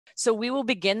So we will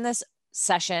begin this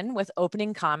session with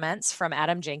opening comments from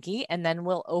Adam Janke, and then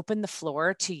we'll open the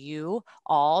floor to you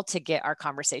all to get our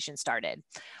conversation started.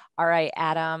 All right,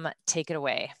 Adam, take it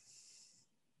away.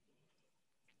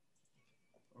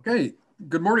 Okay,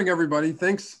 good morning, everybody.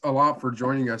 Thanks a lot for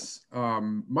joining us.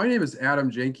 My name is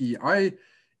Adam Janke. I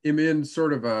am in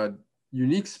sort of a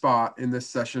unique spot in this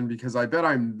session because I bet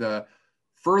I'm the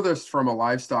furthest from a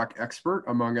livestock expert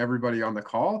among everybody on the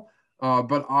call.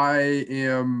 But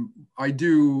I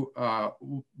do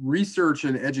research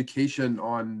and education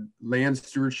on land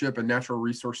stewardship and natural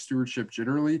resource stewardship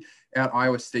generally at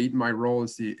Iowa State. My role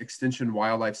is the Extension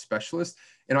Wildlife Specialist.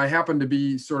 And I happen to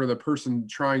be sort of the person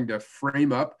trying to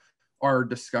frame up our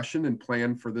discussion and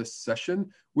plan for this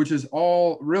session, which is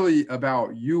all really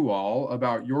about you all,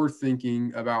 about your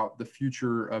thinking about the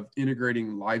future of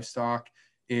integrating livestock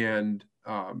and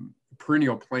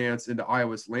perennial plants into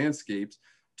Iowa's landscapes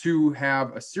to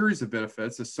have a series of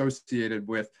benefits associated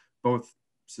with both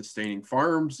sustaining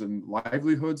farms and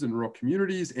livelihoods in rural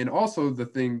communities, and also the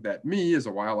thing that me as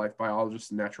a wildlife biologist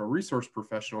and natural resource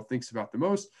professional thinks about the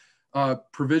most,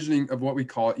 provisioning of what we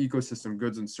call ecosystem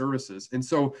goods and services. And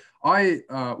so I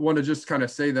want to just kind of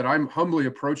say that I'm humbly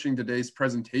approaching today's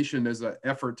presentation as an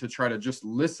effort to try to just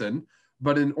listen.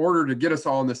 But in order to get us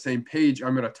all on the same page,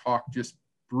 I'm going to talk just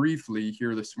briefly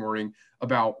here this morning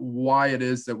about why it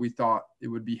is that we thought it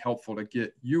would be helpful to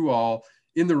get you all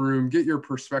in the room, get your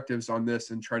perspectives on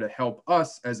this, and try to help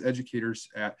us as educators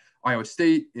at Iowa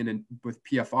State and with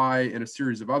PFI and a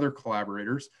series of other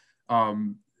collaborators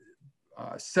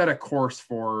set a course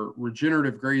for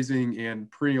regenerative grazing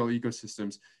and perennial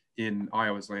ecosystems in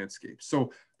Iowa's landscape.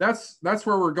 So that's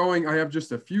where we're going. I have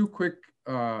just a few quick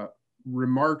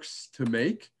remarks to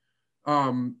make.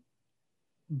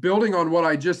 Building on what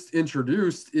I just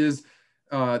introduced is,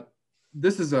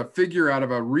 this is a figure out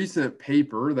of a recent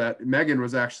paper that Megan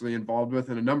was actually involved with,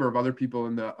 and a number of other people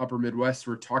in the upper Midwest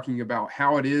were talking about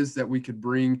how it is that we could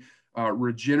bring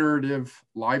regenerative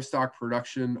livestock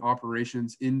production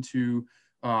operations into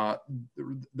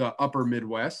the upper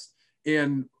Midwest.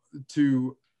 And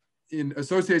in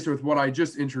association with what I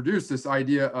just introduced, this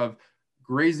idea of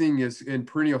grazing and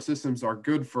perennial systems are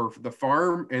good for the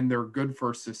farm and they're good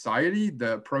for society.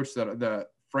 The approach the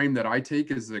frame that I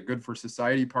take is the good for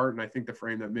society part, and I think the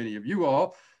frame that many of you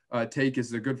all take is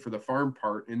the good for the farm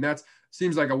part. And that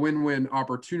seems like a win-win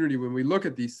opportunity when we look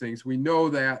at these things. We know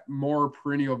that more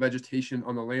perennial vegetation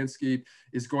on the landscape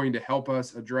is going to help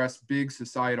us address big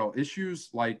societal issues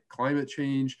like climate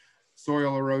change,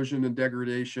 soil erosion and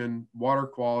degradation, water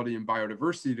quality and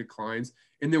biodiversity declines.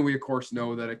 And then we of course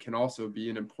know that it can also be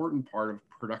an important part of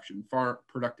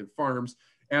productive farms,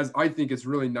 as I think is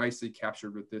really nicely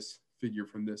captured with this figure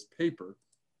from this paper.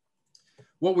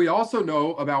 What we also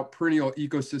know about perennial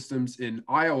ecosystems in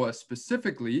Iowa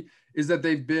specifically is that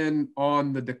they've been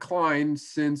on the decline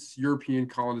since European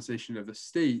colonization of the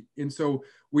state. And so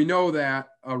we know that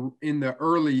in the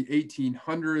early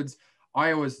 1800s,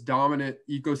 Iowa's dominant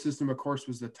ecosystem, of course,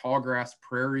 was the tallgrass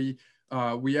prairie.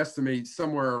 We estimate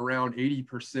somewhere around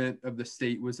 80% of the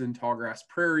state was in tallgrass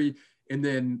prairie. And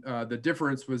then the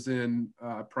difference was in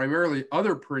primarily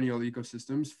other perennial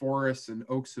ecosystems, forests and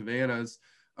oak savannas,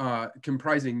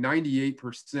 comprising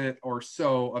 98% or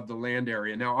so of the land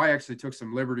area. Now, I actually took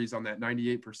some liberties on that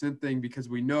 98% thing because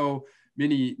we know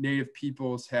many native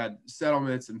peoples had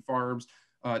settlements and farms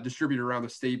distributed around the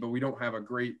state, but we don't have a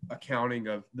great accounting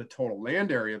of the total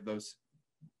land area of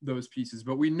those pieces.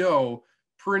 But we know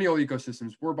perennial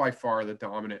ecosystems were by far the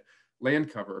dominant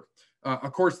land cover.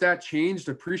 Of course, that changed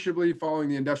appreciably following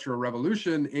the Industrial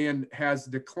Revolution and has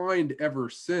declined ever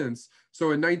since. So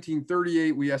in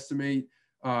 1938, we estimate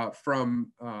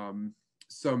from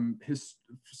some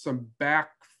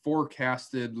back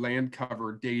forecasted land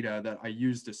cover data that I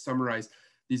used to summarize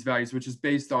these values, which is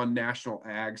based on national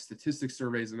ag statistics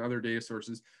surveys and other data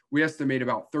sources. We estimate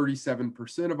about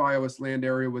 37% of Iowa's land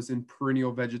area was in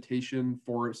perennial vegetation,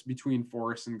 between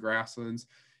forests and grasslands.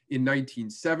 In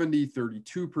 1970,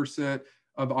 32%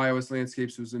 of Iowa's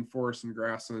landscapes was in forests and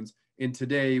grasslands. And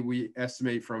today we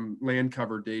estimate from land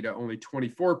cover data, only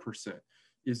 24%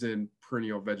 is in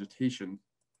perennial vegetation.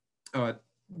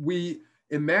 We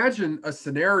imagine a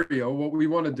scenario. What we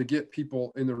wanted to get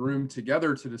people in the room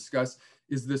together to discuss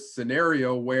is this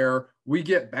scenario where we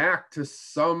get back to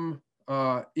some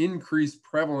increased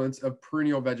prevalence of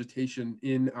perennial vegetation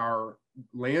in our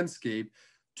landscape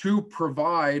to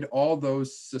provide all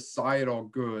those societal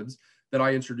goods that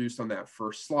I introduced on that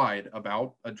first slide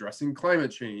about addressing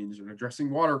climate change and addressing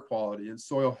water quality and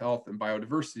soil health and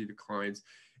biodiversity declines.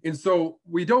 And so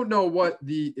we don't know what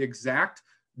the exact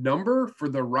number for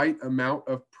the right amount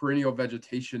of perennial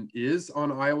vegetation is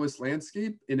on Iowa's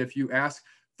landscape. And if you ask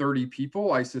 30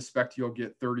 people, I suspect you'll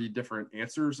get 30 different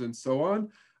answers and so on.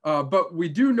 But we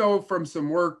do know from some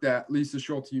work that Lisa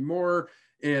Schulte-Moore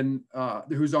and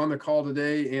who's on the call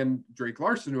today, and Drake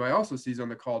Larson, who I also see is on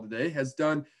the call today, have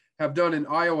done in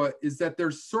Iowa, is that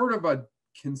there's sort of a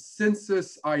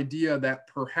consensus idea that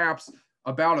perhaps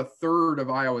about a third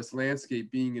of Iowa's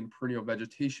landscape being in perennial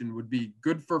vegetation would be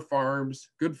good for farms,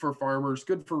 good for farmers,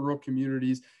 good for rural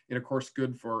communities, and of course,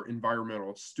 good for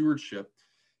environmental stewardship.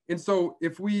 And so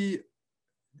if we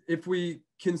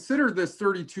consider this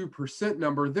 32%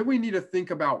 number, then we need to think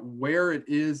about where it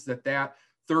is that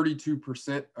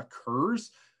 32%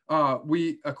 occurs.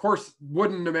 We, of course,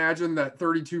 wouldn't imagine that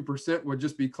 32% would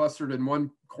just be clustered in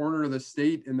one corner of the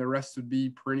state and the rest would be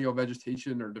perennial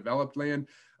vegetation or developed land.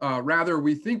 Rather,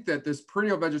 we think that this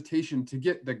perennial vegetation, to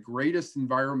get the greatest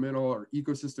environmental or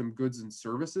ecosystem goods and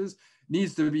services,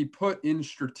 needs to be put in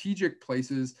strategic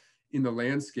places in the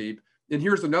landscape. And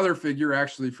here's another figure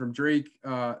actually from Drake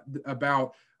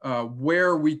about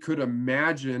where we could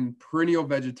imagine perennial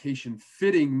vegetation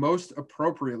fitting most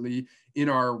appropriately in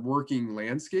our working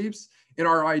landscapes. And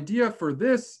our idea for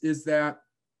this is that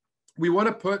we want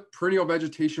to put perennial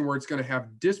vegetation where it's going to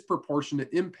have disproportionate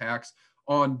impacts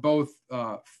on both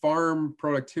farm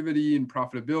productivity and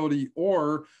profitability,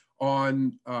 or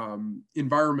on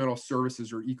environmental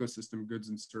services or ecosystem goods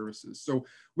and services. So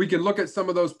we can look at some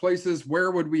of those places. Where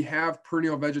would we have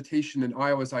perennial vegetation in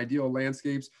Iowa's ideal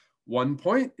landscapes? One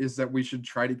point is that we should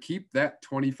try to keep that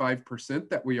 25%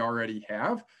 that we already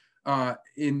have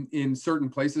in certain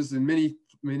places. In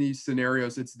many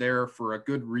scenarios, it's there for a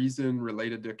good reason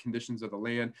related to conditions of the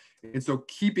land. And so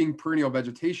keeping perennial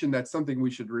vegetation, that's something we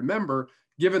should remember.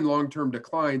 Given long-term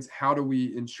declines, how do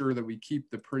we ensure that we keep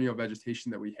the perennial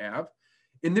vegetation that we have?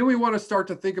 And then we want to start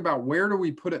to think about, where do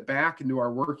we put it back into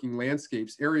our working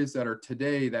landscapes, areas that are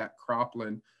today that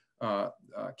cropland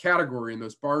category in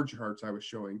those bar charts I was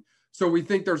showing. So we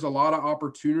think there's a lot of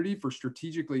opportunity for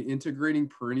strategically integrating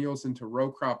perennials into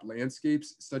row crop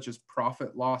landscapes, such as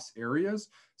profit loss areas.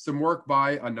 Some work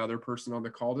by another person on the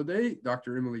call today,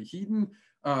 Dr. Emily Heaton,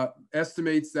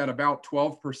 estimates that about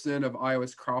 12% of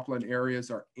Iowa's cropland areas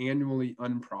are annually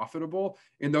unprofitable,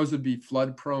 and those would be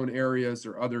flood-prone areas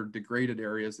or other degraded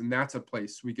areas, and that's a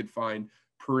place we could find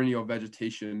perennial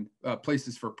vegetation,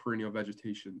 places for perennial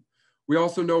vegetation. We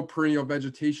also know perennial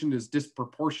vegetation is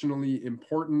disproportionately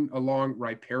important along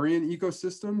riparian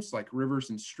ecosystems like rivers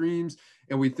and streams,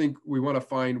 and we think we want to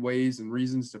find ways and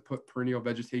reasons to put perennial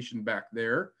vegetation back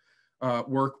there.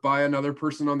 Work by another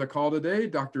person on the call today,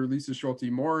 Dr. Lisa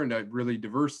Schulte-Moore, and a really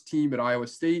diverse team at Iowa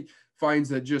State, finds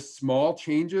that just small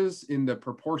changes in the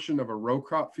proportion of a row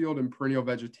crop field and perennial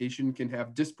vegetation can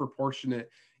have disproportionate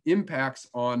impacts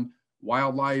on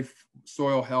wildlife,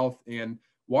 soil health, and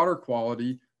water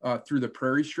quality through the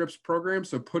prairie strips program.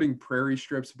 So putting prairie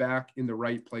strips back in the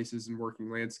right places in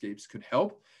working landscapes could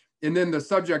help. And then the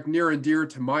subject near and dear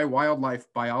to my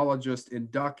wildlife biologist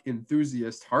and duck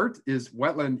enthusiast heart is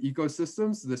wetland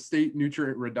ecosystems. The state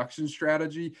nutrient reduction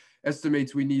strategy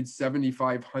estimates we need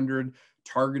 7,500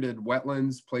 targeted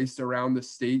wetlands placed around the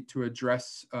state to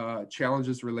address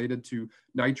challenges related to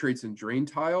nitrates and drain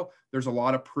tile. There's a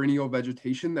lot of perennial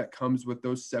vegetation that comes with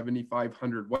those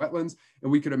 7,500 wetlands,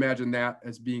 and we could imagine that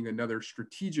as being another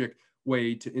strategic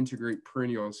way to integrate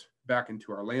perennials back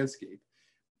into our landscape.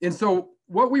 And so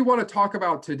what we want to talk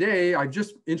about today, I've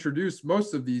just introduced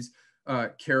most of these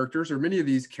characters, or many of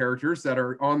these characters that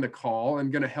are on the call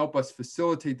and going to help us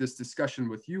facilitate this discussion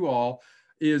with you all,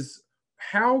 is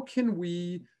how can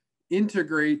we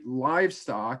integrate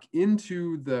livestock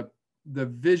into the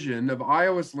vision of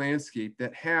Iowa's landscape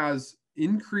that has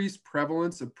increased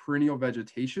prevalence of perennial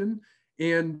vegetation,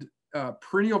 and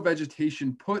perennial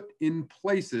vegetation put in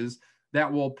places that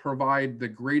will provide the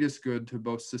greatest good to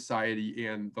both society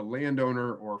and the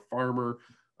landowner or farmer,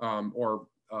 or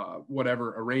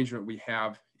whatever arrangement we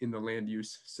have in the land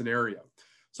use scenario.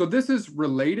 So this is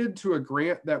related to a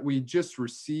grant that we just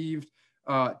received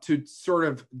to sort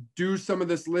of do some of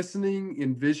this listening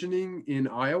and visioning in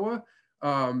Iowa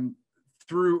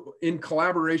in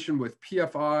collaboration with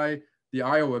PFI, the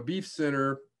Iowa Beef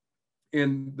Center,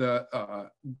 and the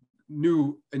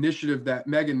new initiative that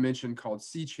Megan mentioned called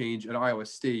Sea Change at Iowa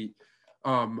State.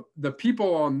 The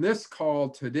people on this call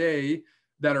today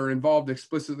that are involved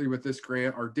explicitly with this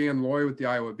grant are Dan Loy with the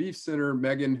Iowa Beef Center,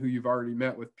 Megan, who you've already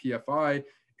met with PFI,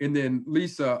 and then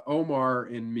Lisa, Omar,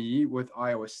 and me with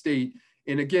Iowa State.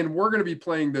 And again, we're going to be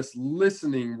playing this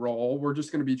listening role. We're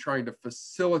just going to be trying to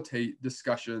facilitate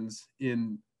discussions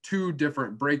in 2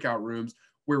 different breakout rooms.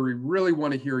 where we really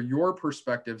want to hear your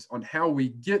perspectives on how we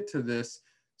get to this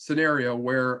scenario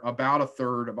where about a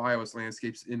third of Iowa's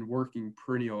landscapes in working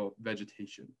perennial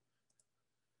vegetation.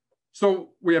 So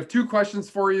we have 2 questions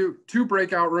for you, 2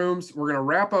 breakout rooms. We're going to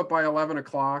wrap up by 11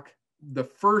 o'clock. The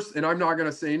first, and I'm not going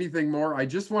to say anything more, I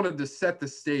just wanted to set the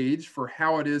stage for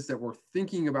how it is that we're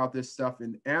thinking about this stuff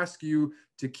and ask you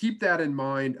to keep that in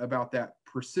mind about that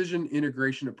precision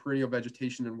integration of perennial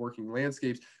vegetation and working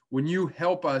landscapes when you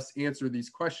help us answer these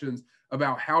questions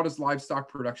about how does livestock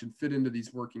production fit into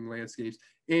these working landscapes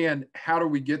and how do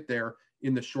we get there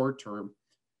in the short term.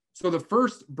 So the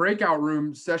first breakout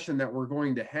room session that we're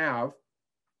going to have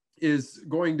is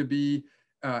going to be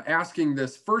asking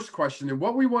this first question. And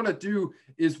what we want to do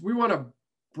is we want to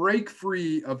break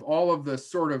free of all of the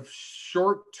sort of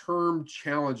short-term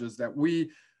challenges that we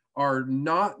are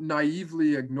not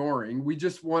naively ignoring. We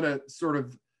just want to sort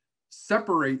of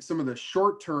separate some of the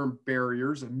short-term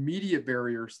barriers, immediate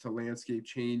barriers to landscape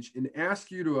change, and ask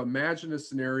you to imagine a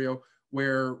scenario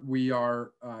where we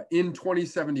are in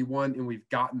 2071 and we've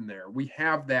gotten there. We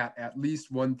have that at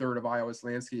least 1/3 of Iowa's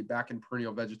landscape back in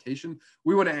perennial vegetation.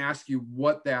 We want to ask you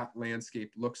what that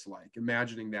landscape looks like,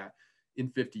 imagining that in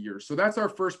 50 years. So that's our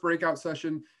first breakout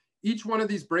session. Each one of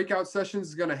these breakout sessions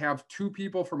is going to have 2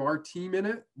 people from our team in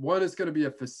it. One is going to be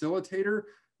a facilitator.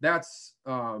 That's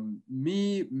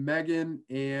me, Megan,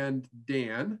 and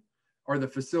Dan are the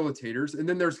facilitators. And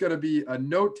then there's going to be a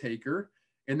note taker,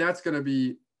 and that's going to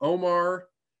be Omar,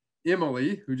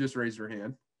 Emily, who just raised her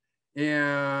hand,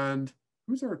 and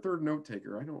who's our third note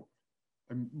taker?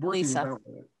 I'm working Lisa. without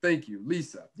it. Thank you,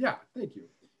 Lisa. Yeah, thank you.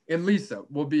 And Lisa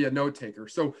will be a note taker.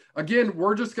 So again,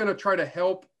 we're just going to try to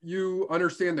help you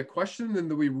understand the question, and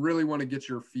then we really want to get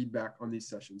your feedback on these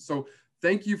sessions. So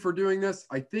thank you for doing this.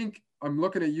 I think I'm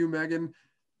looking at you, Megan.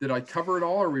 Did I cover it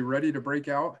all? Are we ready to break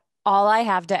out? All I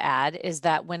have to add is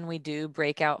that when we do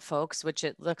breakout folks, which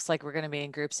it looks like we're going to be in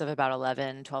groups of about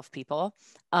 11, 12 people,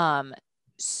 can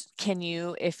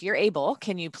you, if you're able,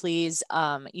 can you please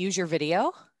use your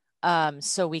video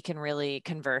so we can really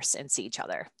converse and see each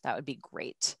other? That would be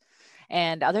great.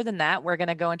 And other than that, we're going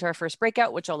to go into our first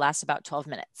breakout, which will last about 12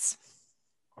 minutes.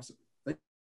 Awesome.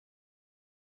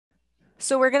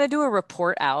 So we're going to do a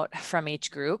report out from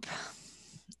each group.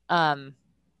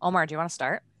 Omar, do you want to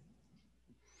start?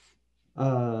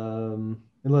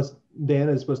 Unless Dan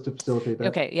is supposed to facilitate that.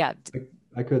 Okay, yeah.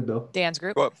 I could though. Dan's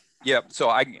group. Well, yeah. So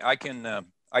I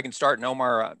can start. And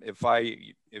Omar, if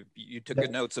you took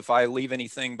good notes, if I leave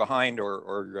anything behind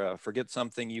or forget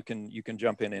something, you can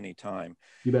jump in any time.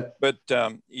 You bet. But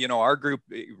you know, our group,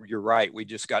 you're right. We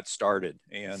just got started,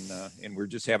 and we're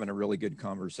just having a really good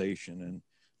conversation, and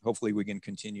hopefully we can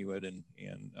continue it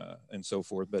and so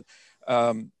forth. But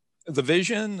the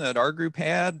vision that our group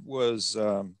had was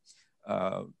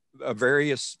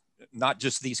various, not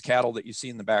just these cattle that you see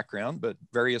in the background, but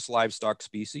various livestock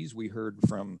species. We heard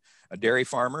from a dairy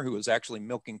farmer who was actually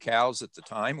milking cows at the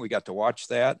time. We got to watch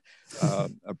that.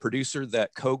 A producer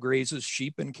that co-grazes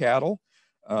sheep and cattle.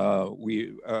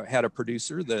 We had a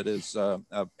producer that is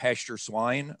a pasture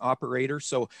swine operator.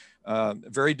 So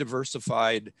very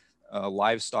diversified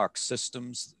livestock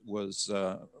systems was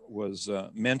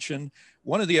mentioned.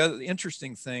 One of the other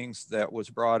interesting things that was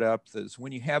brought up is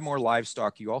when you have more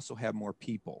livestock, you also have more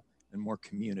people and more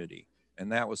community.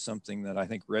 And that was something that I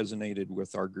think resonated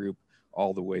with our group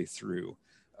all the way through.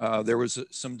 There was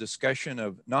some discussion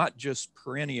of not just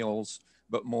perennials,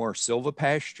 but more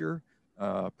silvopasture,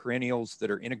 perennials that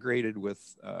are integrated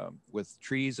with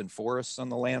trees and forests on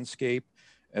the landscape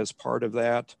as part of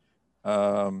that.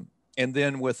 And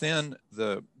then within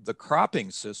the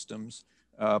cropping systems,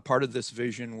 part of this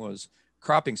vision was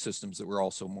cropping systems that were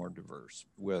also more diverse,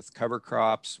 with cover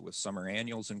crops, with summer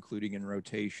annuals including in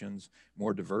rotations,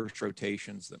 more diverse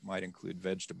rotations that might include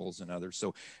vegetables and others.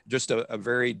 So just a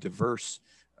very diverse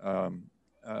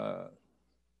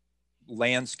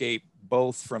landscape,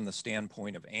 both from the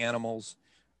standpoint of animals,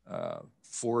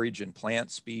 forage and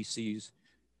plant species,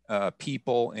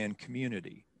 people, and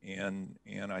community. And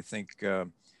I think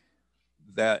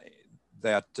that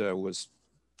was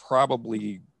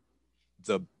probably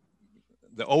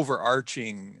the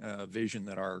overarching vision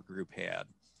that our group had.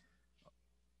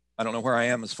 I don't know where I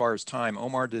am as far as time.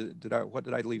 Omar, what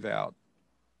did I leave out?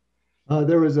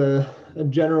 There was a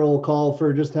general call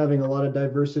for just having a lot of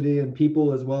diversity in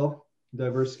people as well,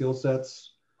 diverse skill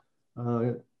sets,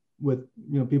 with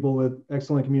people with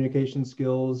excellent communication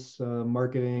skills,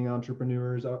 marketing,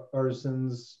 entrepreneurs,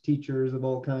 artisans, teachers of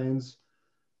all kinds.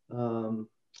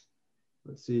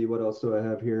 Let's see, what else do I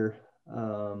have here?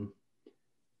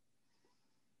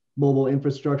 Mobile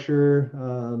infrastructure,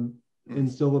 in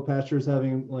silvopastures,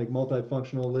 having like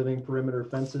multifunctional living perimeter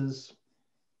fences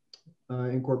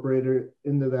incorporated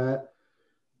into that.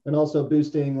 And also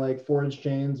boosting like forage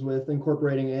chains with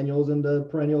incorporating annuals into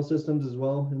perennial systems as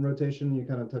well in rotation. You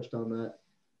kind of touched on that.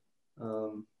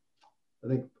 I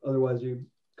think otherwise you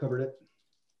covered it.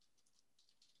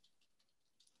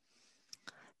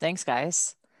 Thanks,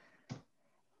 guys.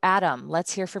 Adam,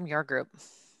 let's hear from your group.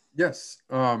 Yes,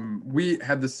 we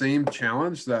had the same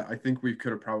challenge that I think we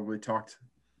could have probably talked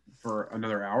for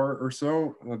another hour or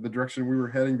so, the direction we were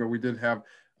heading, but we did have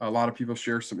a lot of people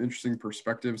share some interesting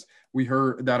perspectives we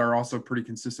heard that are also pretty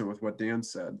consistent with what Dan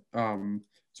said.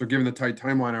 So given the tight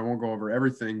timeline, I won't go over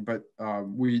everything, but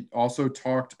we also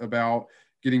talked about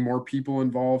getting more people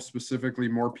involved, specifically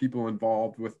more people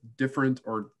involved with different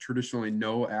or traditionally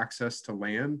no access to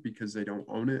land because they don't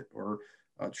own it or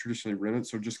traditionally rent it.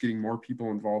 So just getting more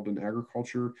people involved in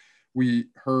agriculture. We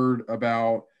heard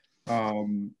about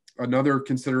another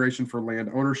consideration for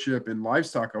land ownership and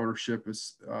livestock ownership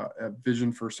is a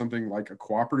vision for something like a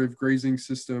cooperative grazing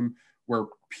system where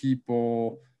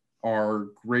people are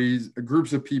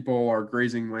groups of people are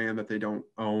grazing land that they don't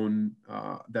own,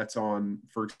 that's on,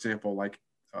 for example, like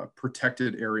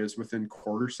protected areas within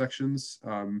quarter sections.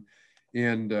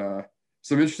 And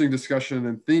some interesting discussion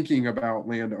and thinking about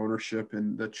land ownership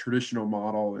and the traditional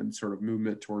model and sort of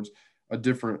movement towards a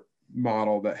different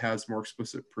model that has more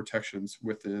explicit protections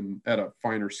within at a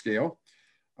finer scale.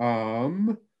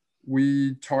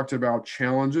 We talked about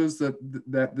challenges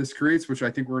that this creates, which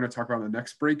I think we're going to talk about in the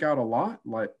next breakout a lot,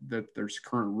 like that there's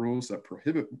current rules that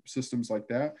prohibit systems like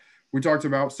that. We talked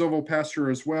about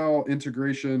silvopasture as well,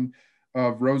 integration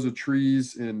of rows of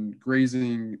trees and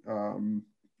grazing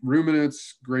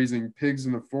ruminants, grazing pigs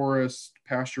in the forest,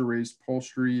 pasture-raised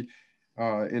poultry,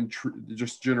 and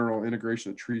just general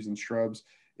integration of trees and shrubs.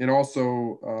 And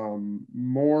also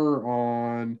more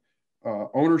on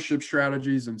ownership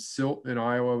strategies, and silt in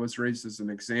Iowa was raised as an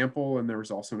example. And there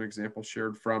was also an example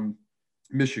shared from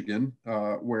Michigan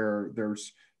where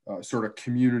there's sort of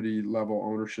community level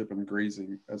ownership and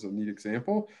grazing as a neat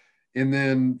example. And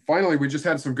then finally, we just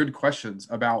had some good questions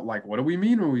about like, what do we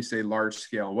mean when we say large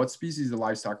scale? What species of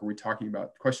livestock are we talking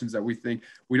about? Questions that we think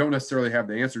we don't necessarily have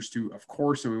the answers to, of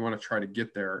course, and we want to try to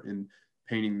get there in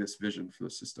painting this vision for the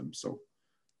system. So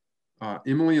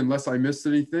Emily, unless I missed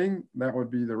anything, that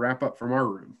would be the wrap up from our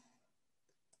room.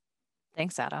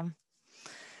 Thanks, Adam.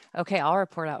 Okay, I'll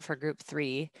report out for group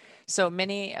 3. So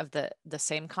many of the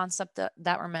same concept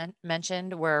that were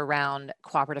mentioned were around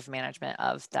cooperative management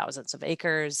of thousands of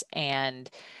acres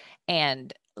and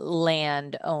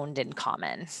land owned in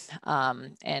common,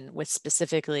 and with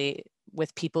specifically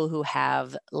with people who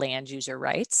have land user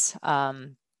rights.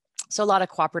 So a lot of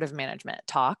cooperative management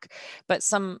talk, but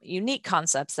some unique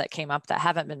concepts that came up that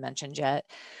haven't been mentioned yet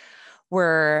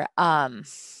were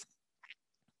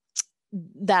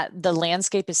that the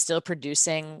landscape is still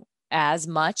producing as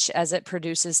much as it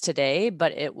produces today,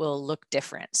 but it will look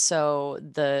different. So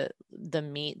the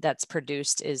meat that's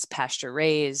produced is pasture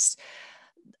raised,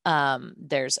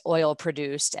 there's oil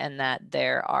produced, and that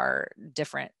there are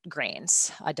different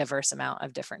grains, a diverse amount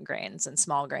of different grains and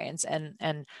small grains.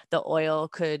 And the oil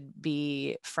could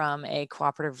be from a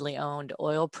cooperatively owned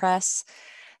oil press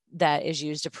that is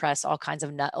used to press all kinds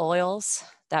of nut oils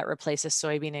that replaces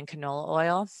soybean and canola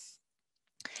oil.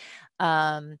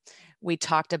 We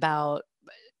talked about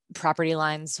property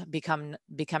lines becoming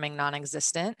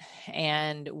non-existent,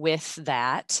 and with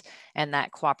that and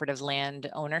that cooperative land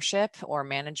ownership or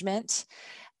management,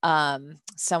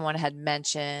 someone had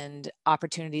mentioned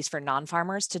opportunities for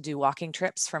non-farmers to do walking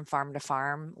trips from farm to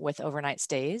farm with overnight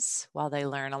stays while they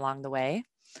learn along the way.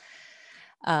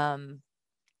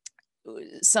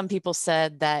 Some people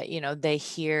said that, you know, they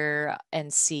hear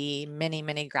and see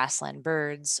many grassland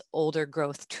birds, older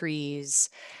growth trees,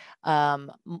 a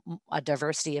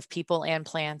diversity of people and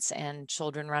plants and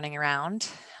children running around.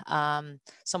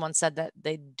 Someone said that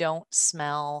they don't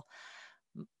smell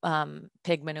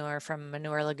pig manure from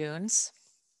manure lagoons.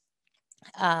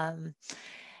 And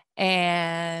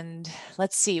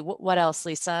let's see, what else,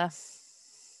 Lisa?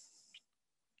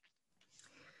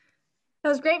 That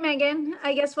was great, Megan.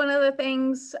 I guess one of the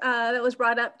things that was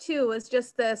brought up too was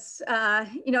just this,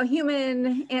 you know,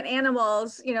 human and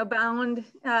animals, you know, bound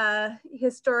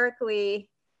historically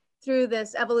through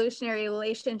this evolutionary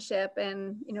relationship.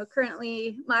 And, you know,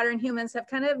 currently modern humans have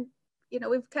kind of, you know,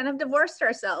 we've kind of divorced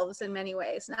ourselves in many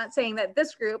ways. Not saying that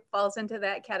this group falls into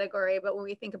that category, but when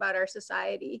we think about our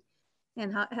society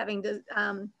and having to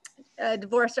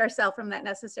divorce ourselves from that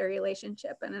necessary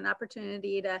relationship, and an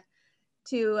opportunity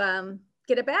to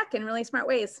get it back in really smart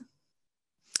ways.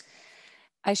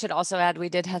 I should also add, we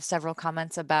did have several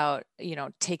comments about, you know,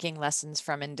 taking lessons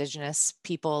from Indigenous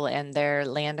people and their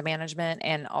land management,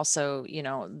 and also, you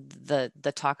know, the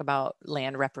talk about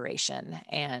land reparation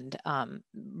and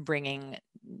bringing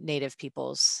Native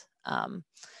peoples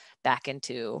back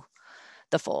into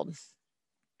the fold.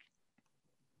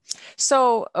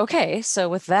 So, okay, so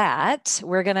with that,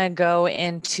 we're gonna go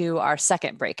into our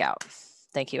second breakout.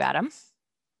 Thank you, Adam. Do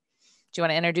you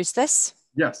want to introduce this?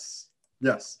 Yes,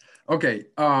 yes. Okay,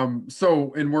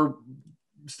 so, and we're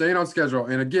staying on schedule.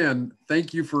 And again,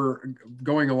 thank you for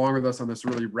going along with us on this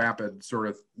really rapid sort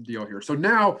of deal here. So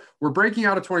now we're breaking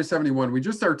out of 2071. We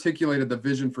just articulated the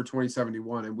vision for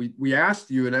 2071. And we asked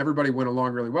you, and everybody went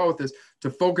along really well with this, to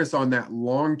focus on that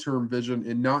long-term vision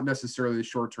and not necessarily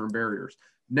short-term barriers.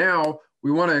 Now,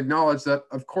 we want to acknowledge that,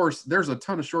 of course, there's a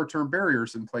ton of short-term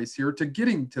barriers in place here to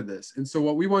getting to this. And so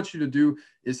what we want you to do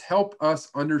is help us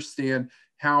understand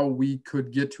how we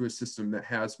could get to a system that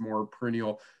has more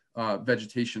perennial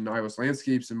vegetation in Iowa's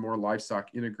landscapes and more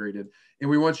livestock integrated. And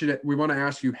we want to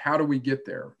ask you, how do we get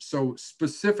there? So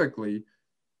specifically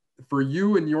for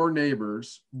you and your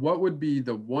neighbors, what would be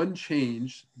the one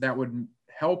change that would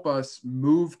help us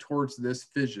move towards this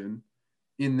vision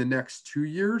in the next 2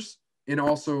 years and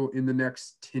also in the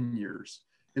next 10 years?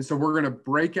 And so we're going to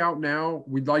break out now.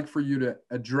 We'd like for you to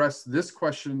address this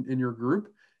question in your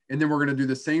group. And then we're going to do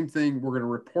the same thing. We're going to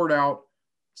report out,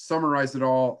 summarize it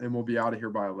all, and we'll be out of here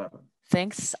by 11.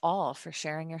 Thanks all for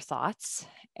sharing your thoughts.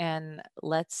 And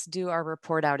let's do our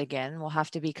report out again. We'll have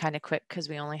to be kind of quick because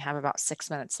we only have about 6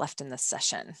 minutes left in this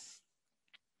session.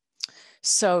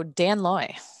 So Dan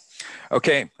Loy.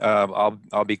 Okay,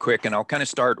 I'll be quick, and I'll kind of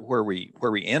start where we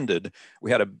ended.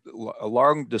 We had a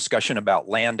long discussion about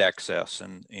land access,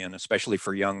 and especially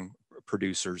for young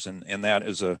producers, and that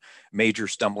is a major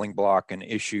stumbling block and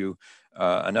issue.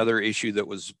 Another issue that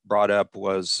was brought up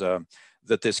was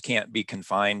that this can't be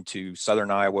confined to southern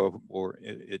Iowa, or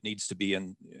it needs to be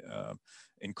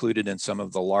included in some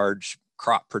of the large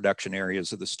crop production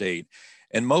areas of the state.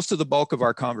 And most of the bulk of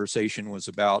our conversation was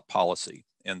about policy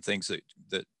and things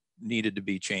that needed to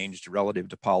be changed relative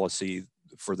to policy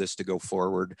for this to go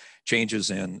forward. Changes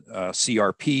in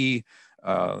CRP,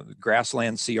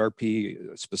 grassland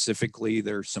CRP specifically,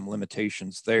 there's some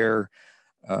limitations there.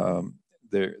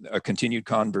 A continued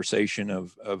conversation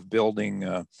of building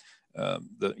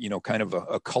kind of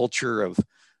a culture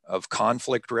of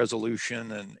conflict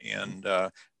resolution and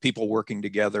people working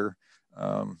together.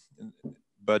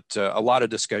 But a lot of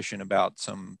discussion about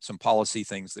some policy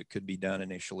things that could be done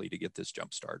initially to get this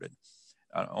jump started.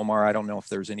 Omar, I don't know if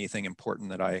there's anything important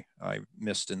that I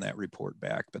missed in that report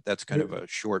back, but that's kind of a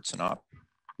short synopsis.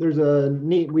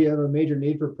 We have a major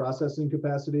need for processing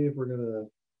capacity if we're going to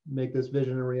make this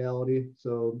vision a reality.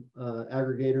 So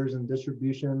aggregators and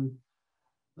distribution,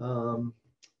 and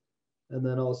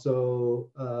then also,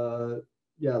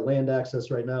 land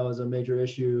access right now is a major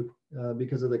issue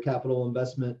because of the capital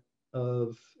investment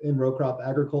in row crop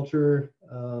agriculture.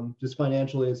 Just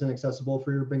financially, it's inaccessible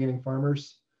for your beginning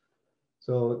farmers.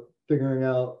 So figuring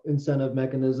out incentive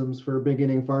mechanisms for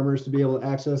beginning farmers to be able to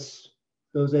access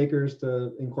those acres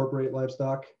to incorporate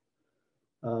livestock.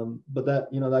 But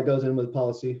that goes in with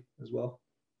policy as well.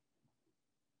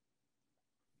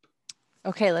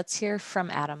 Okay, let's hear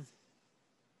from Adam.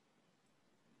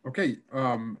 Okay,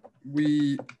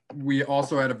 we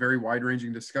also had a very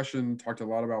wide-ranging discussion, talked a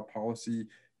lot about policy,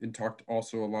 and talked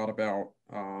also a lot about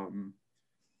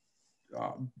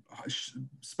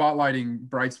spotlighting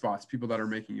bright spots, people that are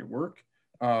making it work.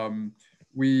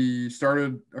 We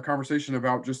started a conversation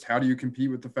about just how do you compete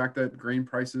with the fact that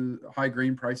high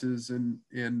grain prices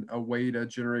and a way to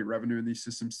generate revenue in these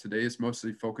systems today is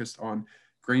mostly focused on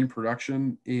grain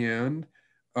production. And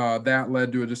that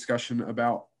led to a discussion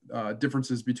about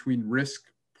differences between risk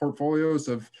portfolios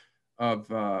of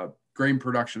grain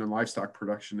production and livestock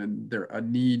production, and a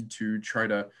need to try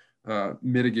to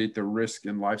mitigate the risk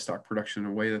in livestock production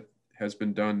in a way that has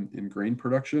been done in grain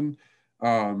production.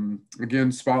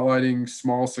 Again, spotlighting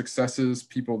small successes,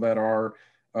 people that are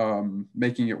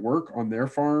making it work on their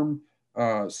farm.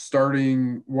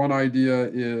 One idea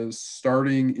is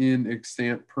starting in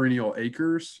extant perennial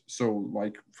acres. So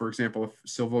like, for example, if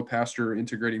silvopasture,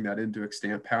 integrating that into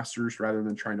extant pastures rather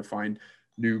than trying to find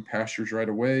new pastures right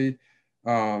away.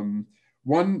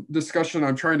 One discussion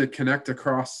I'm trying to connect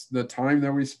across the time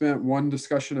that we spent, one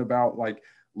discussion about like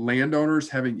landowners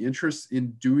having interest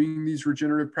in doing these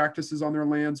regenerative practices on their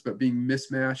lands, but being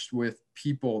mismatched with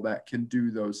people that can do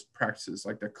those practices,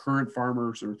 like the current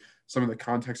farmers or some of the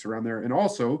context around there. And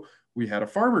also we had a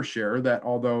farmer share that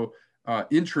although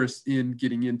interest in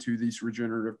getting into these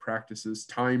regenerative practices,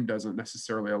 time doesn't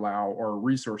necessarily allow, or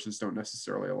resources don't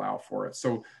necessarily allow for it.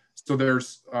 So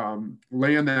there's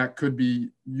land that could be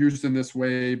used in this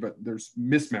way, but there's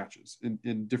mismatches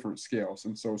in different scales.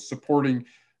 And so supporting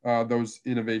those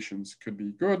innovations could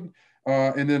be good.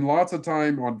 And then lots of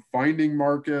time on finding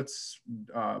markets,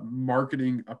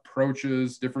 marketing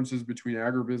approaches, differences between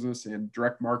agribusiness and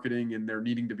direct marketing, and there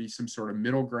needing to be some sort of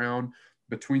middle ground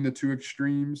between the two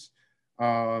extremes.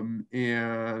 And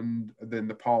then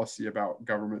the policy about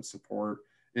government support.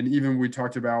 And even we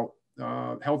talked about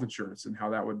health insurance and how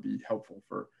that would be helpful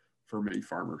for many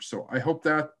farmers. So I hope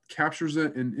that captures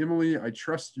it. And Emily, I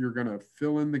trust you're going to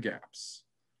fill in the gaps.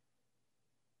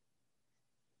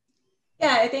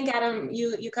 Yeah, I think, Adam,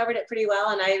 you covered it pretty well,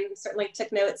 and I certainly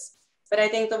took notes. But I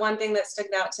think the one thing that stood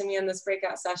out to me in this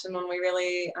breakout session, when we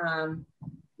really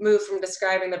moved from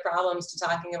describing the problems to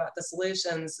talking about the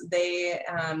solutions, they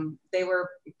were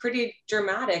pretty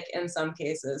dramatic in some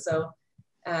cases. So,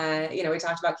 you know, we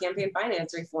talked about campaign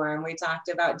finance reform. We talked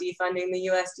about defunding the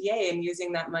USDA and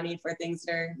using that money for things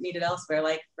that are needed elsewhere,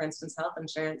 like, for instance, health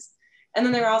insurance. And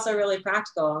then they were also really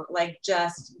practical, like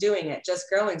just doing it, just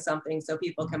growing something so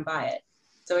people can buy it.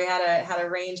 So we had a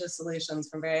range of solutions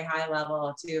from very high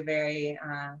level to very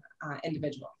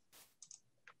individual.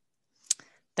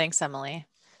 Thanks, Emily.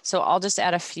 So I'll just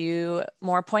add a few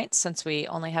more points since we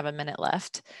only have a minute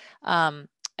left.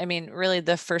 I mean, really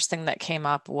the first thing that came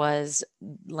up was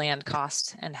land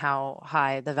cost and how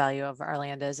high the value of our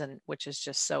land is, and which is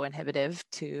just so inhibitive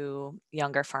to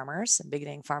younger farmers and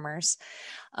beginning farmers.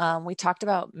 We talked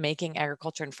about making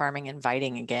agriculture and farming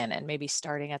inviting again, and maybe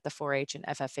starting at the 4-H and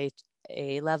FFA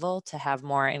level to have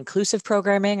more inclusive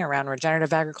programming around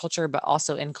regenerative agriculture, but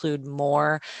also include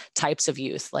more types of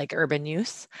youth, like urban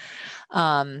youth,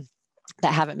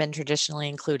 that haven't been traditionally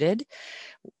included.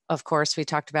 Of course, we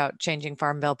talked about changing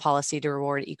Farm Bill policy to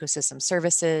reward ecosystem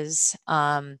services.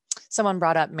 Someone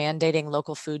brought up mandating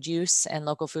local food use and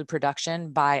local food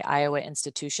production by Iowa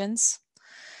institutions.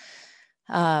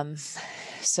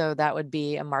 So that would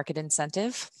be a market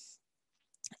incentive.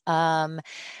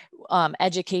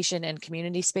 Education in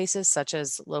community spaces such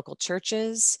as local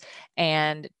churches,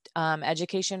 and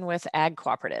education with ag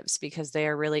cooperatives, because they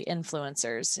are really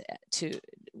influencers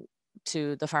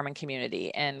to the farming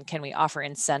community. And can we offer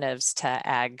incentives to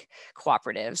ag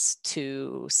cooperatives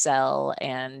to sell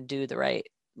and do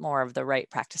more of the right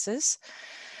practices?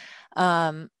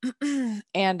 And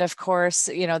of course,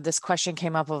 you know, this question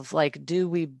came up of like, do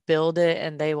we build it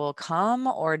and they will come,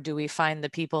 or do we find the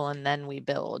people and then we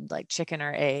build, like chicken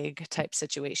or egg type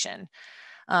situation?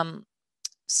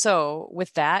 So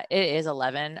with that, it is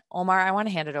 11. Omar, I want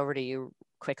to hand it over to you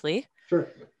quickly. Sure.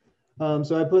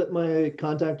 So I put my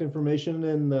contact information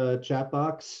in the chat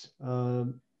box.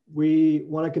 We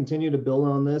want to continue to build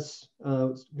on this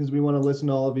because we want to listen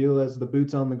to all of you as the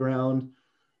boots on the ground,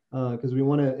 because we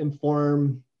want to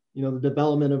inform, you know, the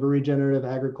development of a regenerative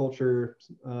agriculture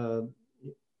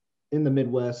in the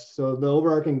Midwest. So the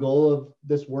overarching goal of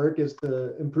this work is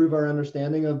to improve our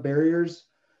understanding of barriers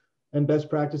and best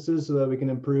practices so that we can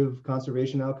improve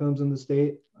conservation outcomes in the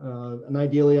state, and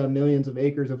ideally on millions of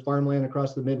acres of farmland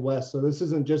across the Midwest. So this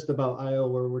isn't just about Iowa,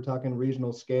 where we're talking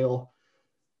regional scale.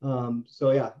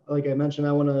 So yeah, like I mentioned,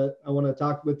 I want to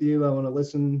talk with you. I want to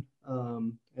listen.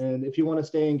 And if you want to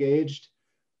stay engaged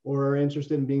or are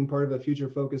interested in being part of a future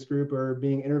focus group or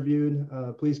being interviewed,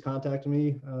 please contact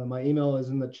me. My email is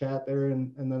in the chat there,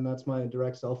 and then that's my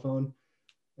direct cell phone.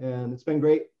 And it's been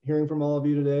great hearing from all of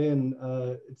you today, and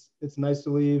it's nice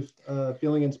to leave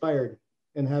feeling inspired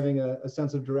and having a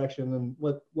sense of direction and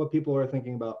what people are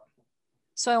thinking about.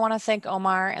 So I want to thank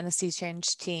Omar and the Sea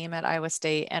Change team at Iowa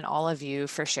State and all of you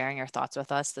for sharing your thoughts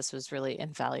with us. This was really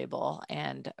invaluable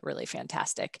and really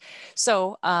fantastic.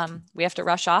 So we have to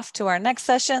rush off to our next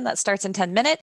session that starts in 10 minutes.